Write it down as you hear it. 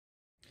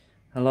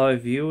Hello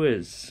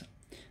viewers.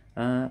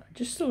 I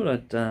just thought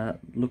I'd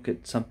look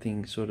at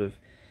something sort of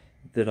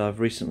that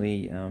I've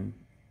recently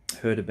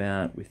heard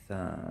about with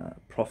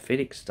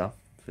prophetic stuff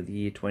for the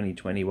year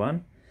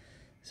 2021.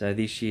 So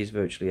this year's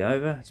virtually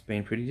over. It's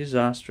been pretty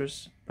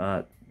disastrous,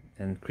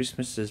 and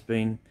Christmas has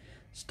been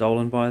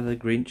stolen by the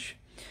Grinch.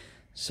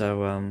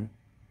 So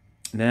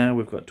now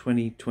we've got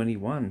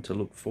 2021 to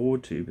look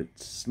forward to, but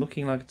it's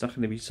looking like it's not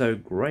going to be so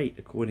great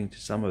according to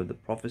some of the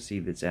prophecy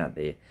that's out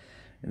there.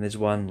 And there's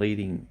one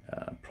leading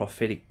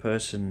prophetic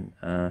person,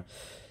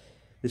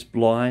 this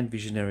blind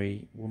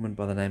visionary woman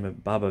by the name of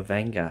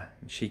Vanga.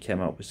 And she came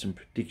up with some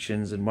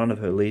predictions, and one of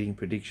her leading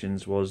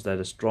predictions was that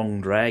a strong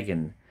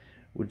dragon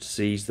would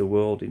seize the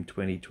world in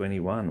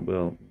 2021.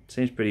 Well, it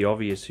seems pretty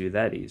obvious who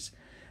that is.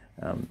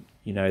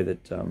 You know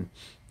that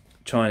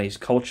Chinese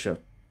culture,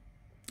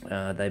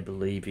 they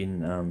believe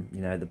in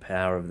the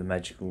power of the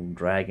magical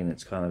dragon.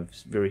 It's kind of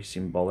very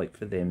symbolic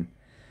for them,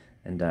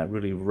 and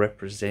really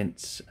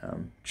represents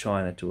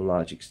China to a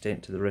large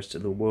extent to the rest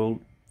of the world.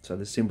 So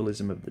the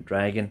symbolism of the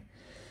dragon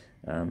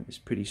is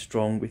pretty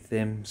strong with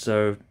them.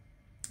 So,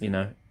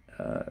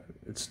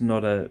 it's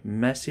not a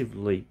massive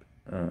leap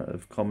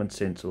of common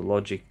sense or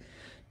logic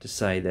to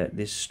say that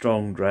this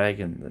strong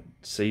dragon that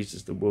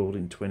seizes the world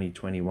in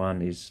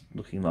 2021 is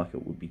looking like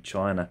it would be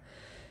China.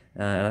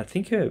 And I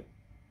think her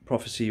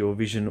prophecy or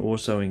vision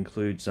also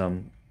includes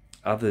other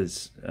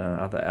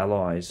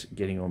allies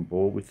getting on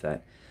board with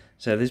that.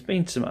 So there's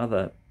been some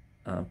other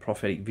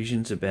prophetic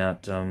visions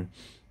about,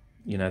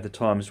 the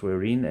times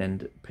we're in,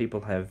 and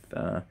people have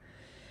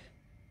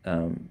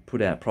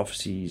put out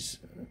prophecies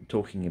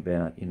talking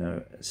about,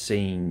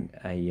 seeing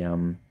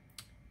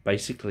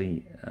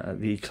basically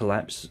the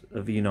collapse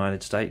of the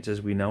United States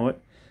as we know it,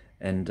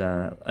 and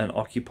an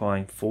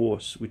occupying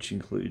force which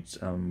includes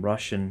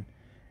Russian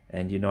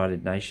and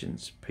United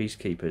Nations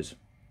peacekeepers.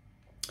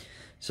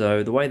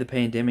 So the way the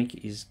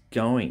pandemic is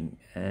going,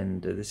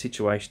 and the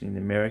situation in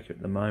America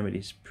at the moment,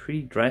 is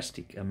pretty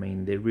drastic. I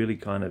mean, they're really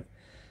kind of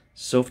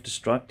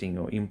self-destructing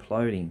or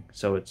imploding.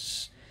 So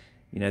it's,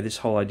 this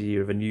whole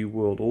idea of a new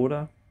world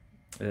order,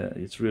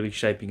 it's really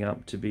shaping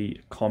up to be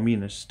a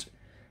communist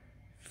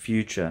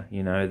future.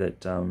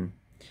 That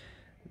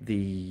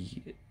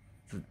the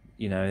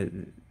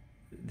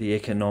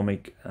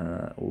economic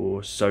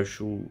or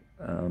social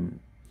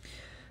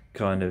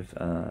kind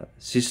of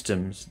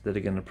systems that are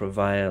going to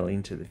prevail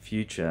into the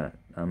future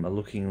are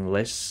looking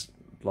less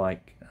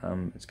like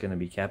it's going to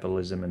be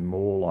capitalism and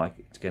more like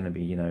it's going to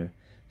be,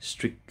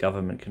 strict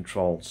government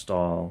control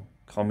style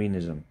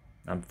communism,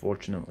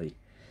 unfortunately.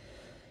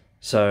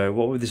 So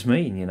what would this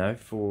mean,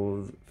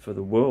 for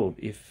the world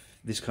if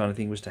this kind of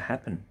thing was to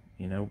happen?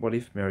 What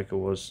if America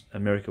was to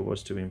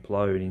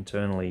implode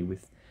internally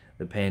with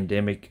the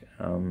pandemic,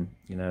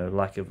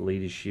 lack of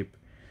leadership,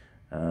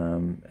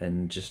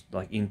 and just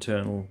like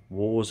internal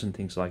wars and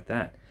things like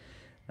that.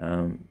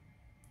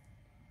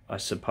 I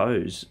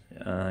suppose,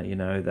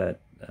 that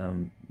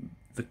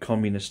the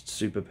communist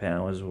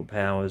superpowers or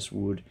powers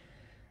would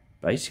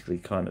basically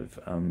kind of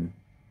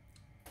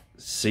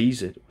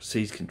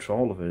seize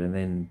control of it, and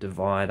then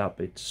divide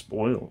up its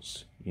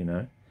spoils.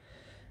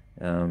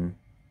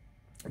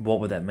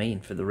 What would that mean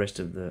for the rest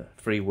of the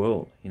free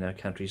world?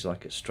 Countries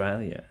like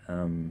Australia,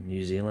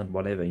 New Zealand,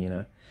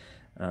 whatever,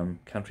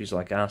 countries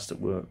like us that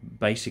were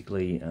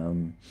basically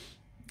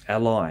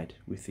allied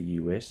with the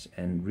US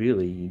and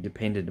really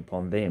depended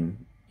upon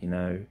them,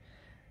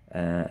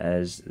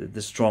 as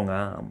the strong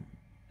arm,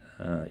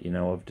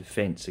 of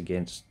defense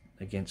against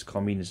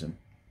communism.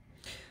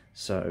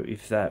 So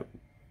if that,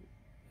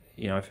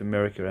 if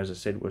America, as I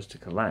said, was to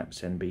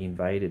collapse and be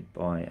invaded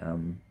by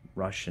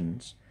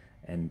Russians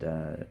and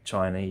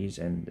Chinese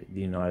and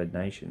the United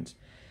Nations,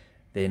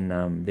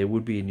 then there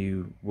would be a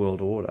new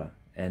world order.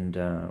 And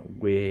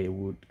where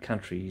would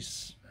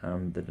countries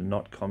that are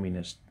not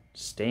communist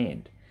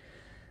stand?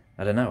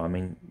 I don't know. I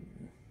mean,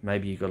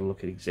 maybe you've got to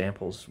look at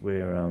examples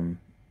where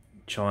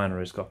China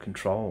has got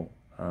control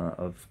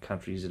of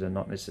countries that are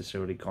not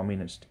necessarily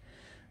communist.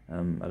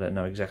 I don't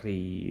know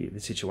exactly the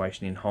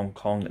situation in Hong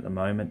Kong at the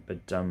moment,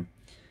 but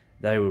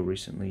they were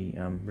recently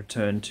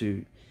returned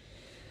to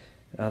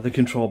the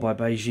control by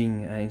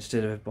Beijing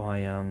instead of by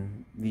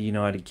the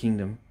United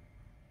Kingdom.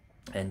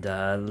 And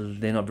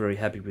they're not very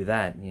happy with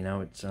that.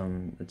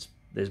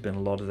 There's been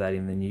a lot of that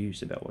in the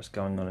news about what's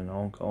going on in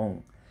Hong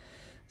Kong.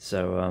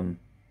 So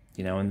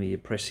and the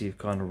oppressive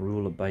kind of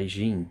rule of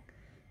Beijing.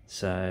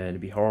 So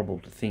it'd be horrible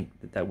to think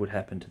that would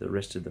happen to the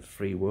rest of the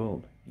free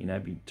world.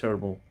 It'd be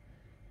terrible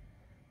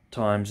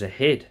times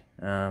ahead.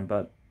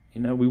 But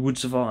we would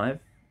survive.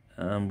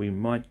 We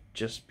might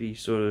just be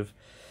sort of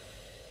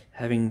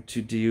having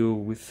to deal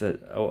with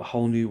a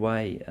whole new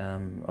way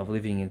of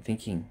living and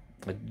thinking.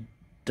 I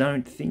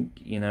don't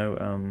think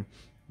the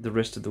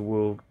rest of the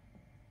world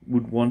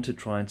would want to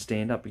try and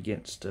stand up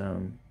against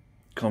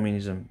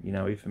communism.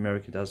 If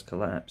America does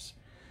collapse,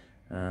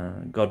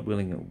 God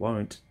willing it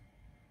won't.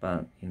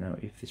 But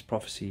if this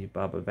prophecy of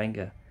Baba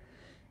Vanga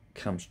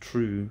comes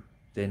true,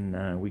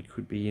 then we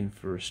could be in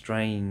for a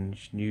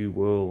strange new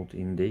world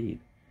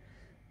indeed.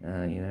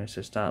 You know,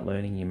 so start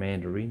learning your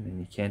Mandarin and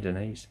your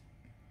Cantonese.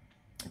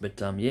 But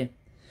yeah,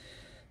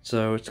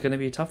 so it's going to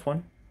be a tough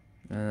one.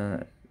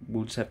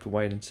 We'll just have to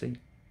wait and see.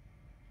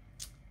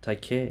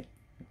 Take care.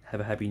 Have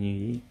a happy new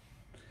year.